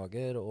mange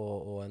barnehager,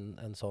 og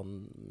en sånn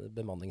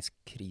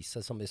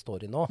bemanningskrise som vi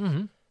står i nå,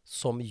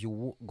 som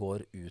jo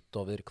går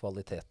utover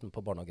kvaliteten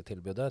på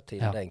barnehagetilbudet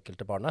til det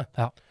enkelte barnet.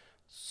 Ja.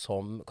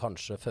 Som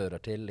kanskje fører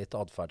til litt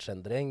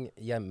adferdsendring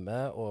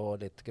hjemme,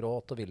 og litt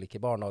gråt, og vil ikke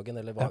i barnehagen,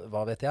 eller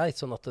hva vet jeg.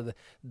 Sånn at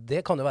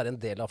det kan jo være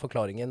en del av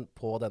forklaringen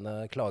på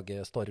denne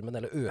klagestormen,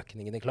 eller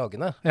økningen i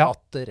klagene. Ja.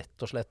 At det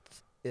rett og slett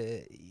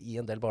i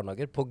en del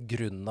barnehager, på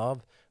grunn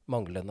av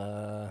manglende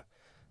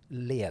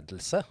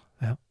ledelse,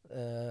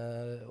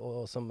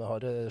 og som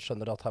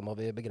skjønner at her må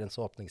vi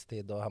begrense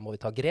åpningstid, og her må vi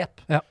ta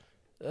grep. Ja.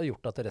 Har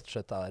gjort at det rett og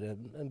slett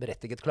en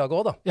berettiget klage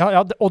også, da.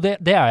 Ja, og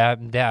det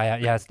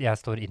jeg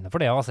står inne for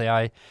det. Altså,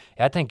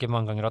 jeg tenker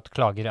mange ganger at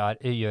klager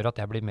gjør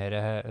at jeg blir mer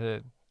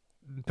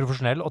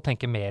profesjonell, og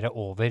tenker mer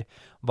over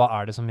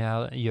hva det som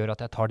gjør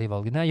at jeg tar de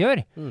valgene jeg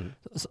gjør.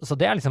 Så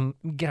det liksom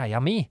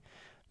greia mi.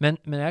 Men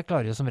jeg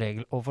klarer jo som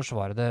regel å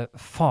forsvare det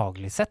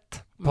faglig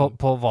sett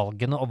på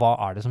valgene, og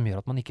hva det som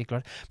gjør at man ikke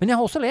klarer. Men jeg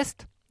har også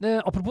lest,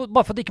 apropos,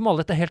 bare for at ikke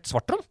maler dette helt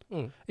svart om,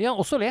 jeg har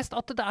også lest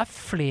at det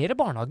flere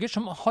barnehager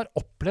som har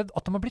opplevd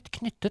at de har blitt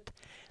knyttet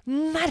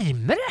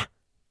nærmere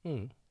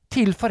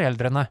til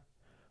foreldrene,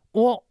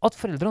 og at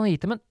foreldrene har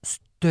gitt dem en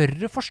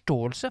større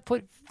forståelse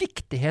for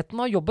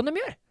viktigheten av jobben de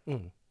gjør.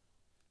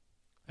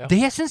 Ja.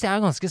 Det synes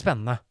jeg ganske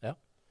spennende.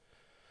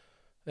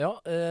 Ja,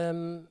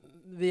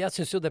 jeg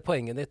synes jo det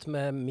poenget ditt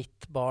med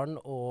mitt barn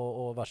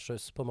og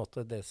versus på en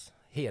måte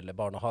hele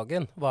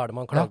barnehagen. Hva det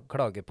man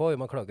klager på?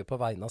 Man klager på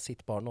vegne av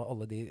sitt barn og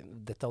alle de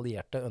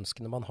detaljerte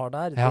ønskene man har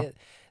der. Ja.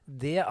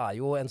 Det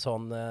jo en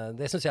sånn,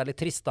 det synes jeg litt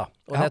trist da.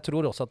 Og jeg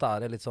tror også at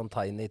det et litt sånn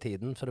tegn i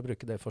tiden, for å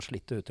bruke det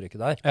forslitte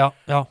uttrykket der. Ja,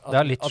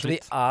 det litt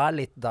slitt. At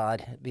vi litt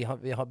der. Vi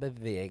har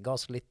beveget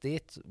oss litt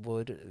dit,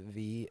 hvor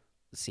vi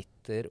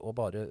sitter og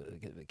bare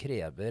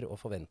krever og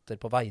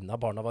forventer på vegne av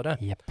barna våre.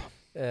 Yep.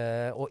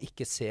 Og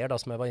ikke ser, da,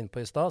 som jeg var inne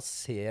på i stad,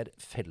 ser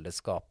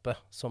fellesskapet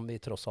som vi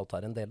tross alt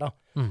en del av.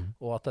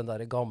 Og at den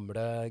der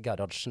gamle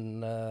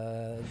Gerhardsen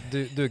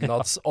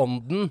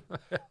dugnadsånden,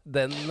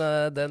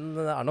 den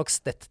nok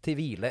stett til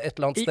hvile et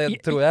eller annet sted,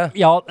 tror jeg.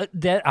 Ja,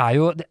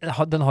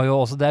 den har jo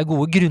også, det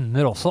gode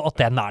grunner også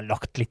at den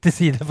lagt litt til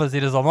side, for å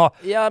si det sånn.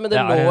 Ja, men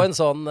det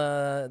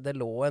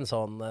lå en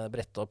sånn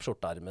brette opp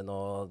skjortearmen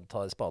og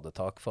ta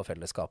spadetak for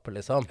fellesskapet,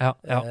 liksom. Ja.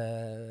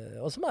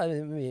 Og som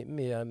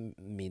mye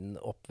min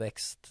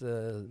oppvekst,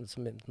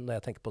 når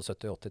jeg tenker på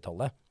 70- og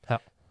 80-tallet,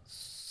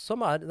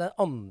 som det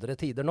andre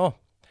tider nå.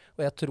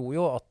 Og jeg tror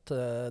jo at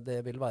det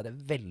vil være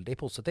veldig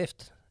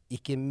positivt,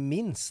 ikke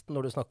minst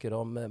når du snakker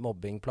om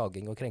mobbing,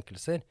 plaging og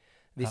krenkelser,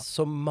 hvis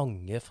så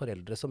mange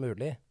foreldre som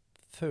mulig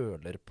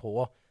føler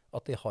på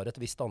at de har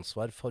et visst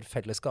ansvar for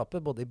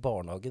fellesskapet, både i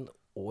barnehagen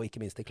og ikke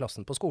minst i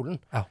klassen på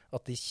skolen. Ja.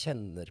 At de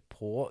kjenner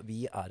på,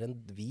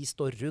 vi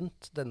står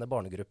rundt denne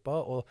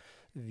barnegruppa, og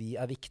vi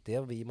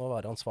viktige, og vi må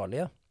være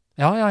ansvarlige.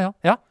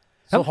 Ja.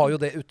 Så har jo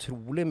det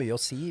utrolig mye å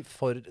si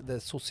for det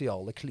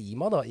sosiale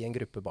klimaet da, i en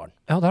gruppe barn.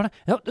 Ja, det det.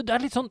 Ja, det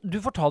litt sånn,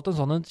 du fortalte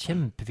en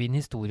kjempefin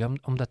historie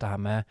om dette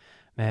her med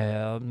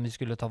vi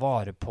skulle ta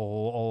vare på,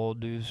 og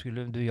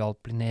du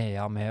hjalp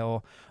Linnea med,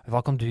 og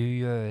hva kan du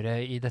gjøre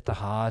i dette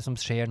her som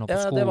skjer nå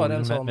på skolen, det var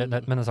en sånn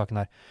med den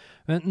saken her.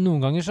 Men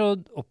noen ganger så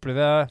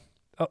opplever jeg,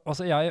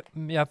 altså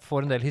jeg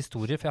får en del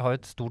historier, for jeg har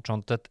et stort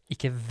sånt,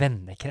 ikke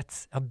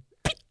vennekrets, jeg har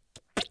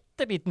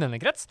liten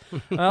vennekrets.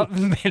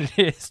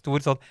 Veldig stor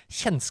sånn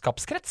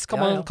kjennskapskrets,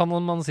 kan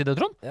man si det,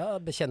 Trond? Ja,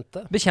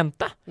 bekjente.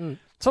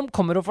 Som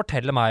kommer og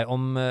forteller meg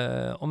om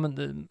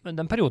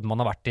den perioden man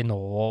har vært i nå,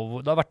 og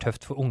det har vært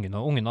tøft for ungene,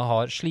 og ungene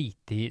har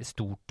slitet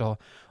stort,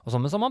 og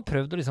sånn, men så har man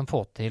prøvd å liksom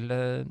få til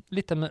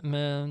litt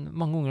med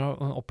mange unger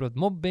har opplevd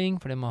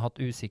mobbing, fordi man har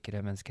hatt usikre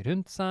mennesker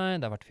rundt seg,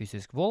 det har vært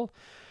fysisk vold,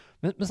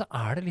 men så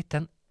det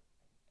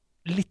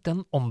litt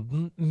den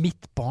ånden,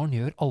 mitt barn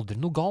gjør aldri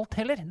noe galt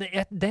heller.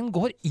 Den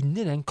går inn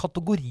i den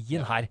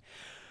kategorien her.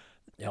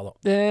 Ja da.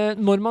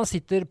 Når man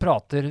sitter og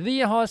prater, vi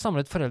har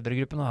samlet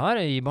foreldregruppene her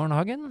i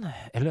barnehagen,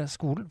 eller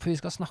skolen, for vi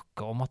skal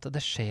snakke om at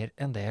det skjer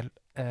en del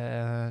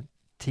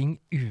ting,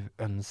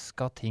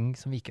 uønska ting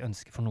som vi ikke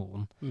ønsker for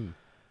noen.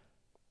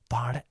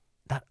 Da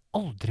det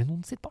aldri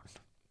noen sitt barn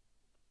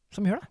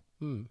som gjør det.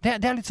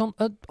 Det litt sånn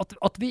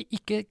at vi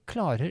ikke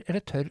klarer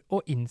eller tør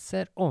å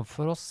innse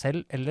overfor oss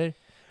selv, eller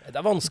det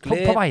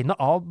vanskelig på vegne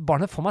av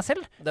barnet for meg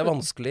selv. Det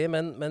vanskelig,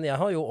 men jeg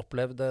har jo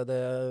opplevd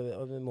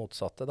det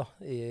motsatte da,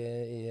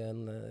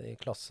 i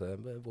klasse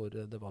hvor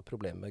det var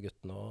problemer med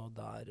guttene, og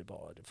der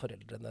var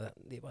foreldrene,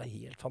 de var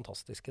helt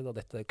fantastiske da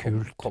dette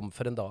kom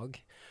for en dag,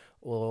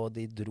 og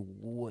de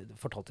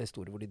fortalte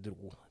historier hvor de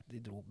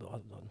dro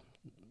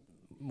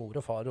mor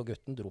og far og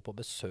gutten dro på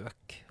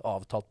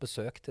avtalt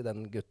besøk til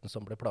den gutten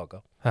som ble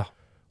plaget. Ja.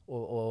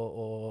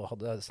 Og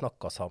hadde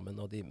snakket sammen,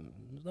 og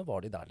da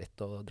var de der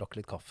litt og drakk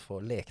litt kaffe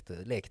og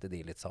lekte de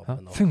litt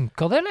sammen. Ja.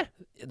 Funka det, eller?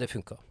 Det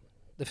funka.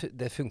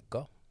 Det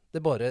funka.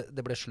 Det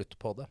ble slutt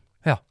på det.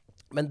 Ja.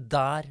 Men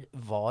der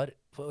var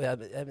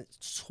jeg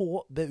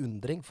så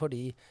beundring,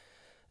 fordi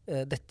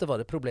dette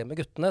var et problem med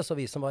guttene, så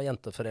vi som var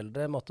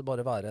jenteforeldre måtte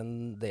bare være en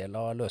del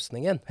av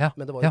løsningen. Ja.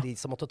 Men det var jo de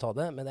som måtte ta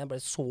det. Men jeg ble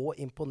så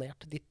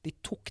imponert. De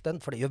tok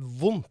den, for det gjør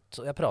vondt.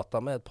 Og jeg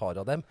pratet med et par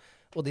av dem,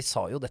 og de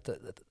sa jo dette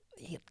er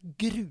helt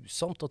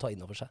grusomt å ta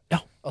inn over seg.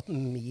 Ja. At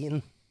min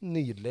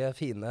nydelige,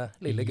 fine,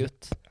 lille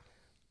gutt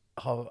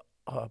har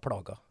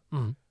plaget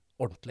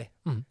ordentlig.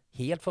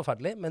 Helt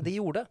forferdelig, men de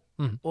gjorde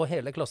det. Og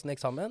hele klassen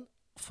gikk sammen.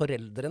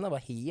 Foreldrene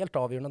var helt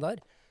avgjørende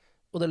der.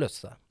 Og det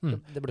løste seg.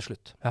 Det ble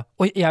slutt. Ja.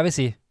 Og jeg vil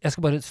si, jeg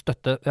skal bare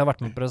støtte, jeg har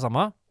vært med på det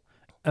samme.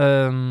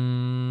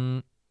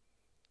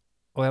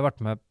 Og jeg har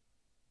vært med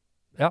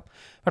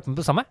på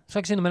det samme, så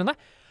jeg ikke si noe mer enn det.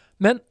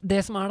 Men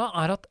det som da,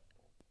 at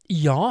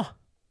ja,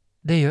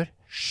 det gjør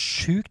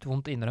sjukt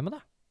vondt å innrømme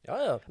det.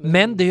 Ja.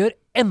 Men det gjør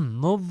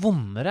enda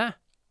vondere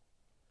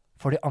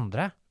for de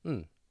andre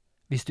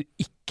hvis du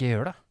ikke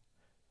gjør det.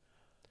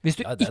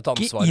 Hvis du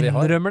ikke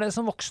innrømmer det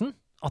som voksen,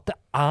 at det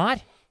er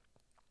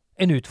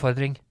en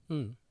utfordring.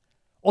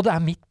 Og det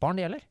er mitt barn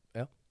det gjelder.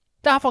 Ja.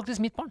 Det er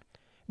faktisk mitt barn.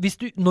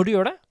 Når du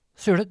gjør det,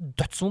 så gjør det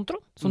dødsvondt,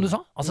 Trond, som du sa.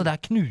 Altså, det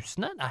er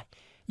knusende.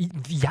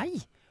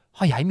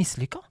 Har jeg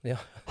mislykket? Ja.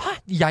 Hæ?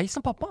 Jeg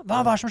som pappa? Hva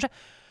er det som skjer?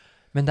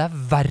 Men det er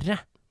verre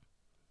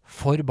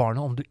for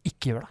barnet om du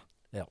ikke gjør det.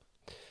 Ja.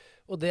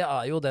 Og det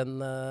er jo det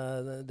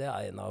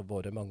er en av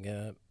våre mange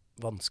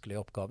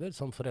vanskelige oppgaver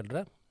som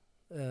foreldre.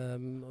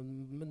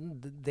 Men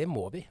det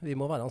må vi. Vi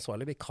må være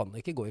ansvarlige. Vi kan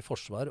ikke gå i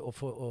forsvar og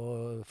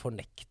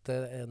fornekte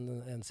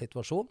en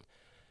situasjon.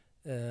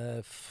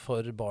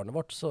 For barnet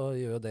vårt så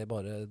gjør det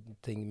bare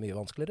ting mye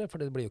vanskeligere,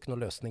 for det blir jo ikke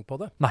noen løsning på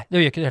det. Nei,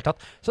 det gjør ikke det helt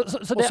tatt.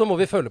 Og så må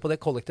vi føle på det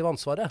kollektive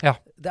ansvaret. Ja.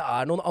 Det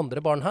er noen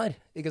andre barn her,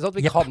 ikke sant?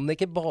 Vi kan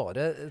ikke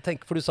bare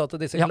tenke, for du sa at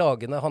disse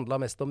klagene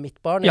handlet mest om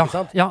mitt barn, ikke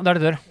sant? Ja, det er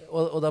det der.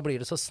 Og da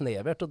blir det så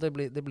snevert, og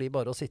det blir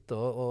bare å sitte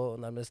og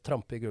nærmest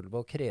trampe i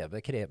gulvet og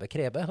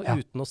kreve,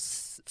 uten å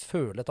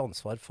føle et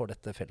ansvar for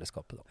dette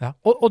fellesskapet. Da. Ja.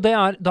 Og det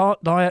er, da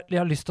jeg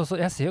har lyst til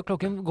å, jeg ser jo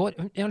klokken går,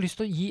 jeg har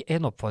lyst til å gi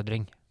en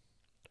oppfordring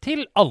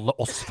til alle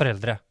oss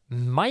foreldre,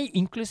 meg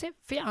inklusiv,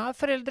 for jeg er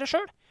foreldre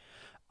selv,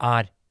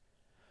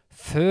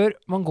 før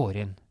man går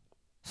inn,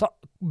 så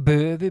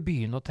bør vi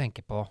begynne å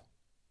tenke på,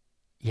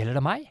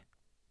 gjelder det meg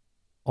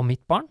og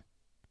mitt barn,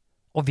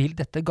 og vil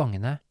dette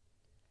gagne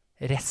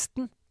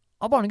resten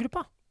av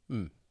barnegruppa?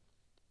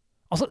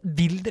 Altså,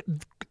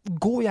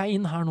 går jeg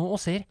inn her nå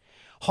og ser,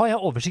 har jeg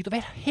oversikt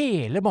over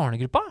hele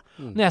barnegruppa,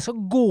 når jeg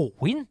skal gå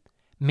inn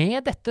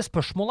med dette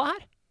spørsmålet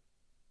her?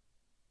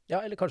 Ja,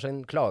 eller kanskje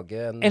en klage.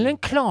 Eller en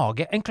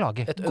klage.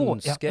 Et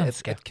ønske,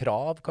 et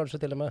krav kanskje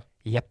til og med.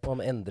 Jepp.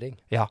 Om endring.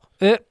 Ja.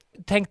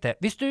 Tenk det.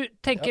 Hvis du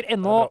tenker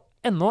ennå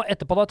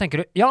etterpå da, tenker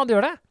du, ja, det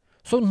gjør det.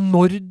 Så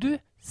når du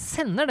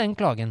sender den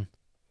klagen,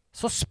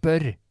 så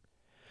spør.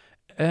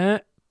 Det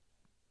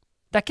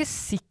er ikke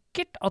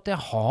sikkert at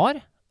jeg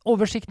har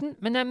oversikten,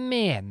 men jeg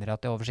mener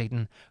at jeg har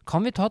oversikten.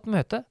 Kan vi ta et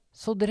møte,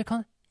 så dere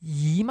kan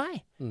gi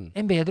meg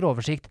en bedre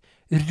oversikt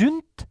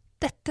rundt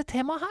dette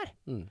temaet her?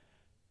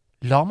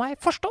 La meg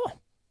forstå.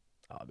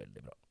 Ja,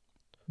 veldig bra.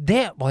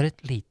 Det var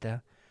et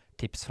lite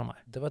tips fra meg.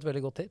 Det var et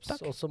veldig godt tips.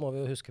 Takk. Og så må vi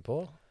jo huske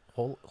på,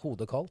 hold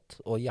hodet kaldt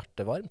og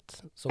hjertet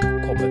varmt. Så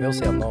kommer vi oss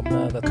gjennom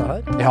dette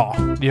her. Ja,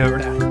 vi gjør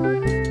det.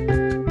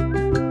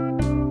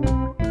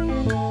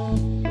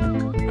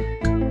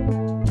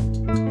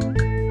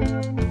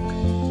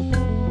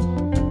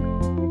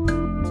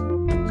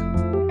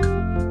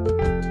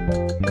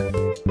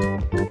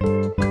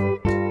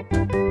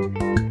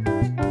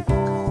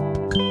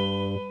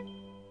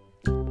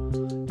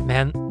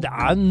 Men det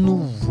er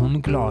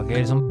noen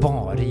klager som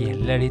bare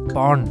gjelder ditt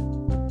barn.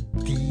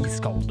 De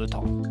skal du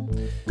ta.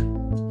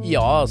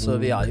 Ja, altså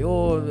vi er jo,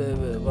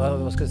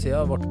 hva skal jeg si,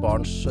 vårt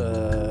barns,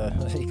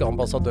 ikke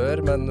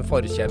ambassadør, men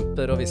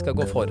forkjemper, og vi skal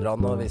gå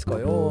foran, og vi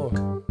skal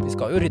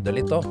jo rydde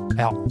litt da.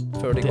 Ja,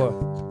 før de går.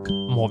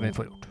 Må vi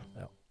få gjort.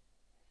 Ja.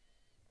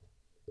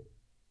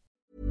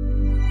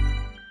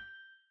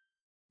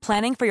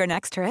 Planning for your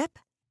next trip?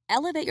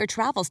 Elevate your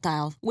travel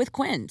style with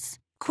Quince.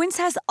 Quince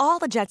has all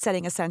the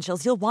jet-setting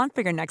essentials you'll want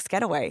for your next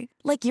getaway,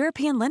 like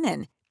European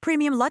linen,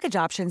 premium luggage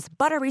options,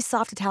 buttery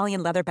soft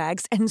Italian leather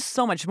bags, and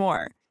so much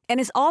more. And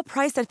is all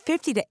priced at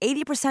 50 to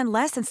 80%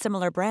 less than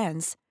similar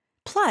brands.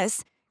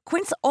 Plus,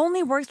 Quince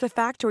only works with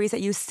factories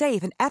that use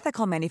safe and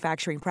ethical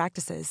manufacturing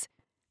practices.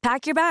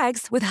 Pack your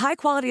bags with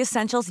high-quality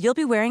essentials you'll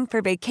be wearing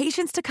for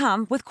vacations to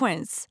come with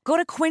Quince. Go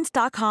to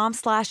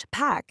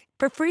quince.com/pack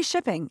for free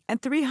shipping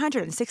and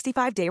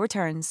 365-day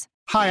returns.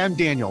 Hi, I'm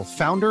Daniel,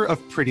 founder of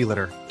Pretty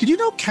Litter. Did you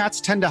know cats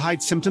tend to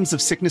hide symptoms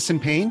of sickness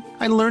and pain?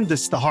 I learned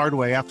this the hard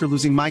way after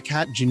losing my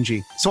cat,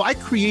 Gingy. So I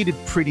created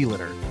Pretty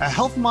Litter, a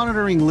health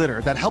monitoring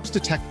litter that helps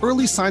detect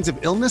early signs of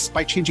illness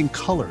by changing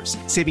colors,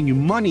 saving you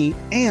money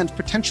and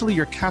potentially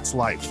your cat's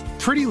life.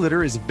 Pretty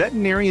Litter is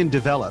veterinarian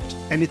developed,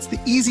 and it's the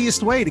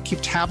easiest way to keep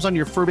tabs on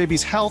your fur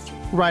baby's health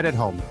right at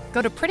home.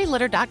 Go to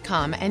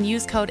prettylitter.com and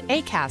use code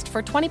ACAST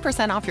for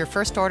 20% off your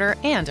first order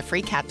and a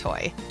free cat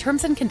toy.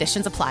 Terms and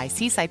conditions apply.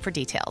 See site for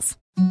details.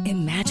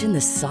 Imagine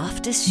the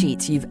softest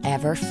sheets you've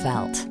ever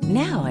felt.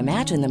 Now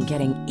imagine them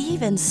getting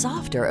even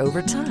softer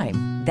over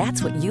time.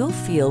 That's what you'll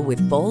feel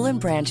with Boll &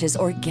 Branch's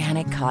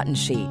organic cotton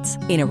sheets.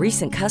 In a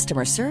recent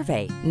customer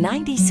survey,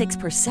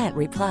 96%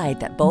 replied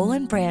that Boll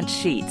 & Branch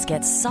sheets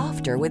get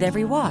softer with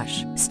every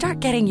wash. Start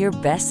getting your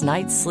best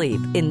night's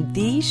sleep in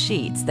these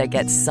sheets that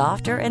get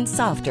softer and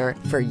softer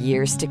for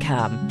years to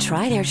come.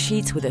 Try their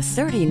sheets with a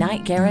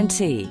 30-night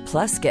guarantee.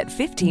 Plus, get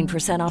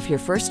 15% off your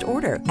first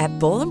order at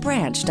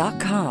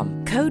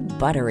bollandbranch.com. Code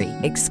BUTTERY.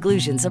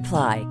 Exclusions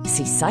apply.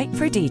 See site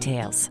for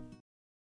details.